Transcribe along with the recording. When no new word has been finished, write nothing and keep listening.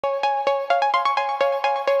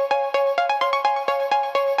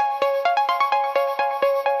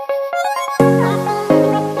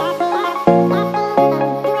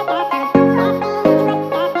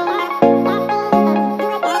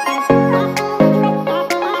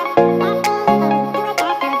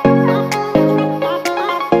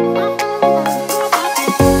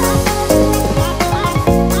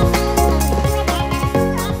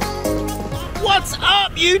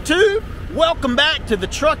to the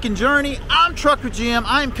trucking journey. I'm Trucker Jim.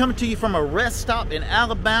 I am coming to you from a rest stop in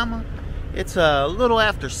Alabama. It's a little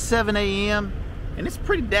after 7 a.m. and it's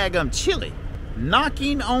pretty daggum chilly.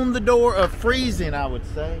 Knocking on the door of freezing, I would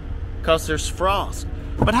say, because there's frost.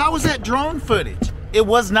 But how was that drone footage? It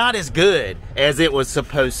was not as good as it was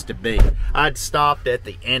supposed to be. I'd stopped at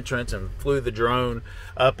the entrance and flew the drone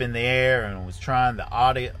up in the air and was trying the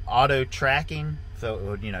auto tracking so it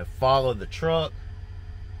would, follow the truck.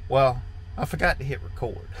 Well, I forgot to hit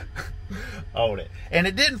record on it, and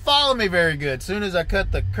it didn't follow me very good. As soon as I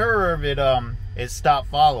cut the curve, it stopped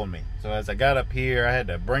following me. So as I got up here, I had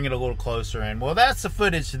to bring it a little closer, and well, that's the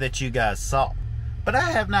footage that you guys saw. But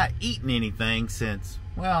I have not eaten anything since,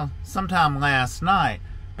 well, sometime last night,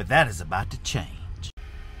 but that is about to change.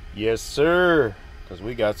 Yes, sir, because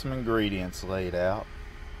we got some ingredients laid out,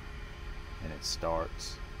 and it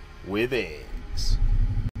starts with eggs.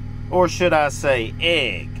 Or should I say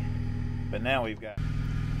egg? But now we've got...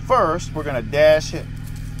 First, we're going to dash it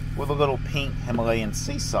with a little pink Himalayan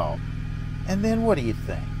sea salt. And then what do you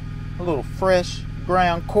think? A little fresh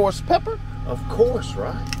ground coarse pepper? Of course,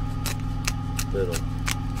 right?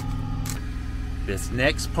 This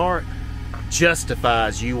next part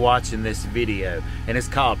justifies you watching this video, and it's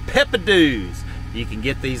called peppadews. You can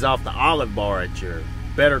get these off the olive bar at your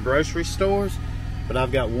better grocery stores, but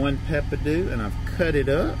I've got one peppadew and I've cut it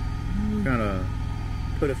up. I'm gonna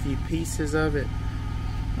put a few pieces of it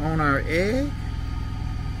on our egg.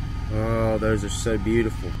 Oh, those are so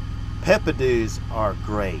beautiful. Peppadews are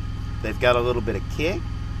great. They've got a little bit of kick,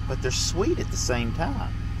 but they're sweet at the same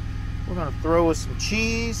time. We're gonna throw us some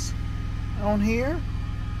cheese on here.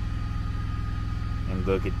 And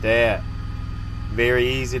look at that. Very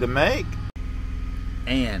easy to make.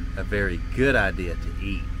 And a very good idea to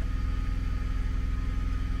eat.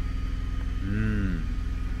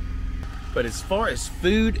 But as far as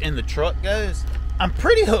food in the truck goes, I'm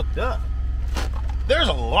pretty hooked up. There's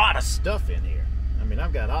a lot of stuff in here. I mean,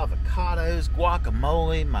 I've got avocados,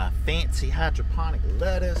 guacamole, my fancy hydroponic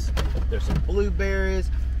lettuce. There's some blueberries.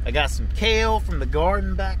 I got some kale from the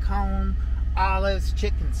garden back home, olives,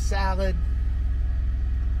 chicken salad,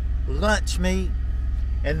 lunch meat,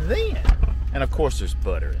 and of course there's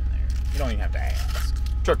butter in there. You don't even have to ask.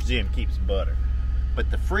 Trucker Jim keeps butter.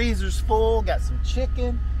 But the freezer's full, got some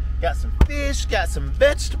chicken, got some fish, got some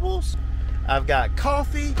vegetables. I've got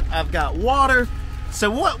coffee, I've got water.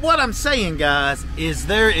 So what I'm saying, guys, is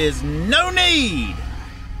there is no need,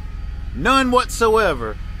 none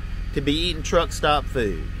whatsoever, to be eating truck stop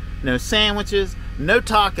food. No sandwiches, no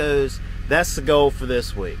tacos. That's the goal for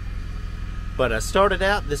this week. But I started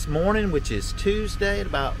out this morning, which is Tuesday, at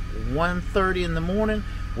about 1:30 in the morning,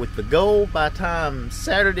 with the goal by the time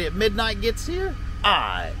Saturday at midnight gets here,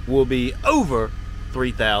 I will be over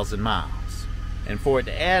 3,000 miles. And for it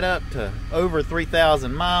to add up to over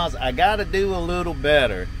 3,000 miles, I gotta do a little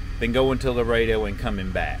better than going to Laredo and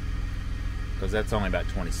coming back, because that's only about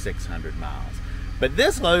 2,600 miles. But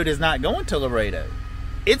this load is not going to Laredo.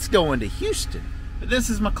 It's going to Houston. But this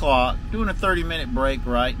is my clock, doing a 30-minute break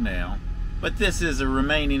right now. But this is a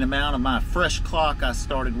remaining amount of my fresh clock I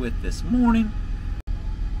started with this morning.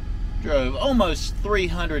 Drove almost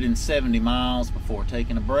 370 miles before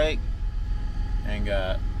taking a break, and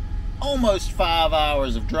got almost 5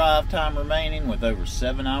 hours of drive time remaining, with over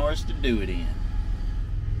 7 hours to do it in.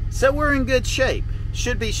 So we're in good shape.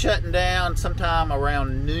 Should be shutting down sometime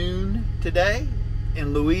around noon today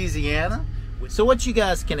in Louisiana. So what you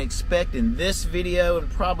guys can expect in this video, and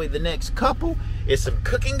probably the next couple, is some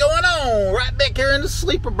cooking going on right back here in the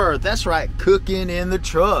sleeper berth. That's right, cooking in the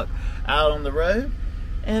truck out on the road.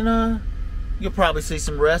 And you'll probably see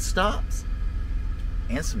some rest stops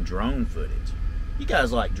and some drone footage. You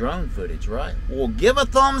guys like drone footage, right? Well, give a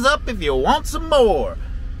thumbs up if you want some more.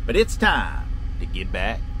 But it's time to get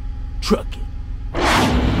back trucking.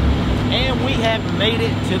 And we have made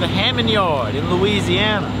it to the Hammond Yard in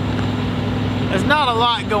Louisiana. There's not a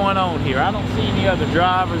lot going on here. I don't see any other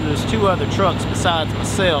drivers. There's 2 other trucks besides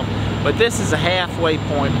myself. But this is a halfway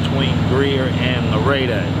point between Greer and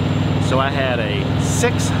Laredo. So I had a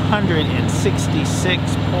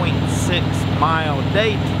 666.6 mile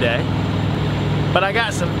day today. But I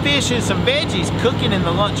got some fish and some veggies cooking in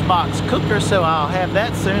the lunchbox cooker, so I'll have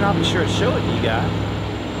that soon. I'll be sure to show it to you guys.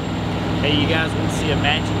 Hey, you guys want to see a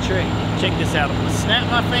magic trick? Check this out. I'm going to snap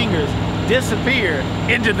my fingers, disappear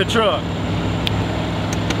into the truck.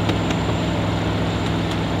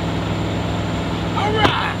 All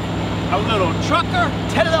right, a little trucker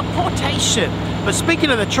teleportation. But speaking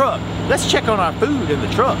of the truck, let's check on our food in the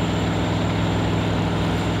truck.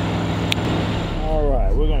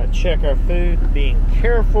 Alright, we're going to check our food, being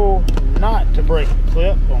careful not to break the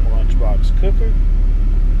clip on the lunchbox cooker.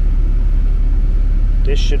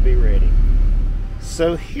 This should be ready.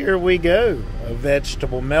 So here we go. A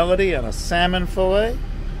vegetable melody and a salmon fillet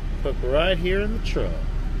cooked right here in the truck.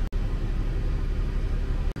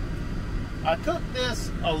 I cooked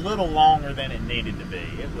this a little longer than it needed to be.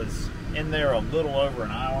 It was in there a little over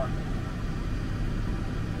an hour.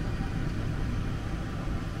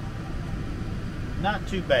 Not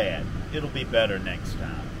too bad. It'll be better next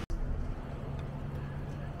time.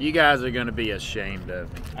 You guys are gonna be ashamed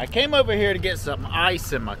of me. I came over here to get some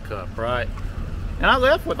ice in my cup, right? And I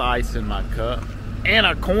left with ice in my cup and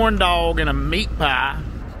a corn dog and a meat pie.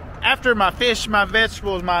 After my fish, my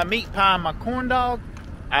vegetables, my meat pie, and my corn dog,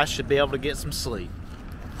 I should be able to get some sleep.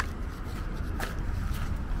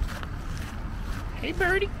 Hey,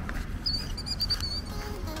 birdie.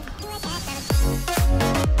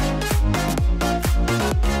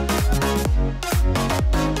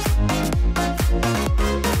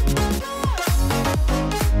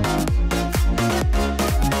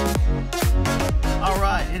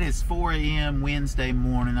 It is 4 a.m. Wednesday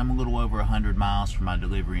morning. I'm a little over 100 miles from my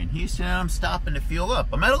delivery in Houston, and I'm stopping to fuel up.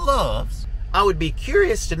 I'm at a Love's. I would be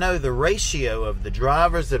curious to know the ratio of the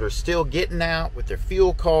drivers that are still getting out with their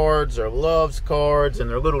fuel cards or Love's cards and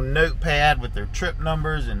their little notepad with their trip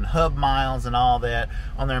numbers and hub miles and all that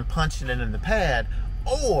on there and punching it in the pad,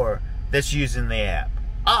 or that's using the app.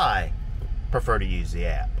 I prefer to use the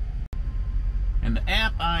app. And the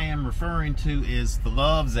app I am referring to is the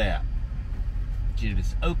Love's app. You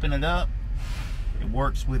just open it up. It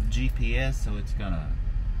works with GPS, so it's gonna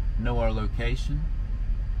know our location.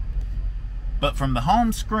 But from the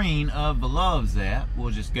home screen of the Love's app,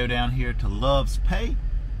 we'll just go down here to Love's Pay.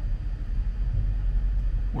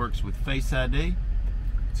 Works with Face ID.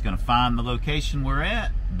 It's gonna find the location we're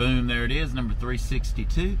at. Boom, there it is, number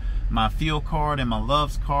 362. My fuel card and my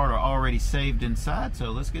Love's card are already saved inside,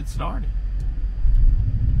 so let's get started.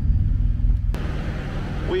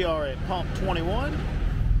 We are at pump 21.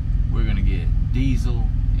 We're gonna get diesel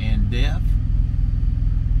and DEF.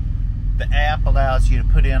 The app allows you to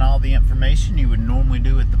put in all the information you would normally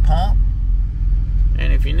do at the pump.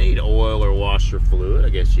 And if you need oil or washer fluid, I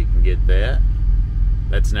guess you can get that.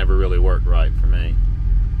 That's never really worked right for me.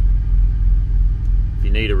 If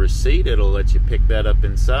you need a receipt, it'll let you pick that up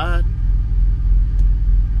inside.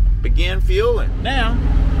 Begin fueling. Now,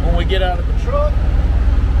 when we get out of the truck,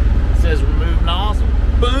 it says remove nozzle.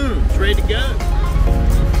 Boom, it's ready to go.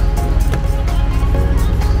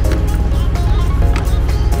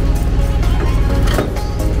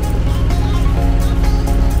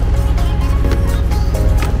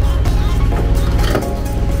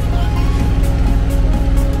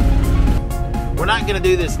 We're not going to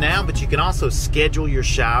do this now, but you can also schedule your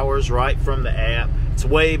showers right from the app. It's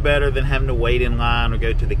way better than having to wait in line or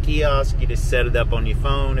go to the kiosk. You just set it up on your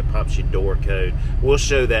phone, it pops your door code. We'll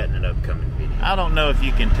show that in an upcoming video. I don't know if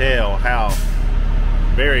you can tell how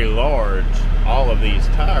very large all of these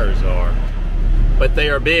tires are, but they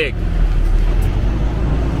are big.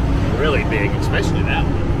 Really big, especially that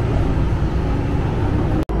one.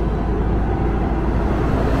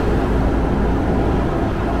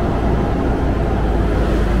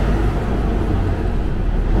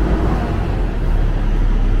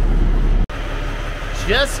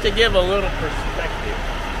 Just to give a little perspective,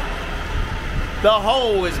 the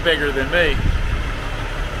hole is bigger than me.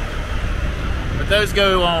 But those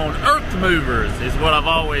go on earth movers, is what I've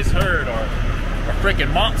always heard, or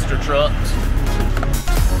freaking monster trucks.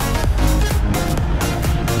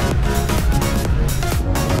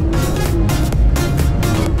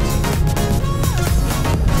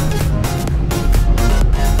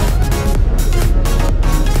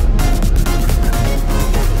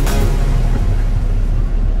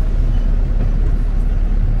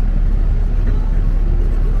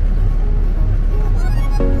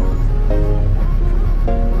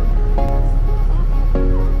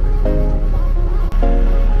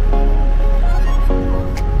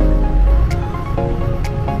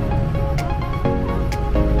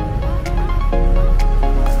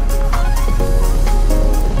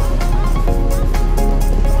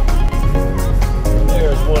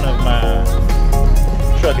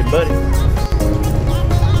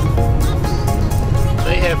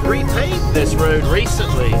 This road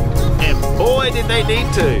recently, and boy did they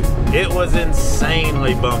need to. It was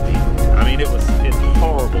insanely bumpy. I mean, it's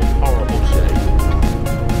horrible, horrible shape.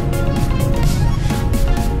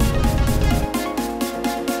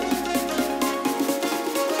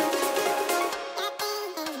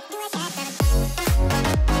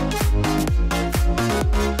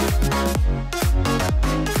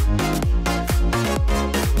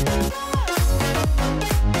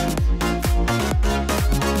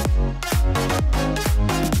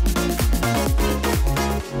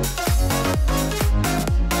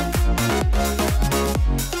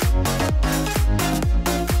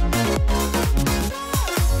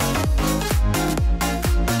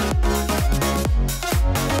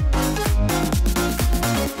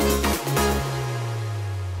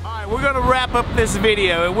 gonna wrap up this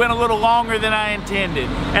video. It went a little longer than I intended.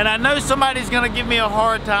 And I know somebody's gonna give me a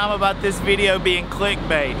hard time about this video being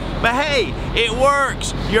clickbait. But hey, it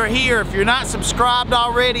works. You're here. If you're not subscribed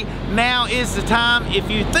already, now is the time.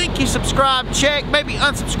 If you think you subscribed, check. Maybe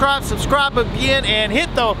unsubscribe, subscribe again, and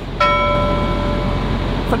hit the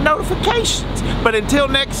for notifications. But until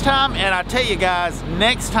next time, and I tell you guys,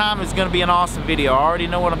 next time is gonna be an awesome video. I already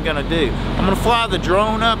know what I'm gonna do. I'm gonna fly the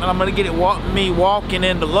drone up and I'm gonna get it me walking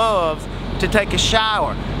into Love's to take a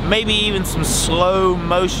shower. Maybe even some slow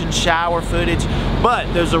motion shower footage.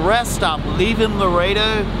 But there's a rest stop leaving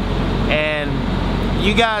Laredo, and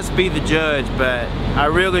you guys be the judge, but I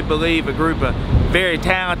really believe a group of very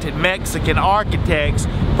talented Mexican architects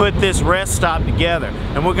put this rest stop together,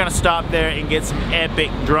 and we're gonna stop there and get some epic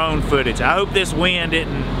drone footage. I hope this wind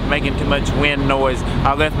isn't making too much wind noise.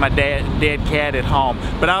 I left my dead cat at home.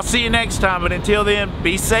 But I'll see you next time, but until then,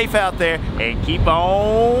 be safe out there and keep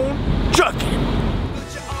on trucking.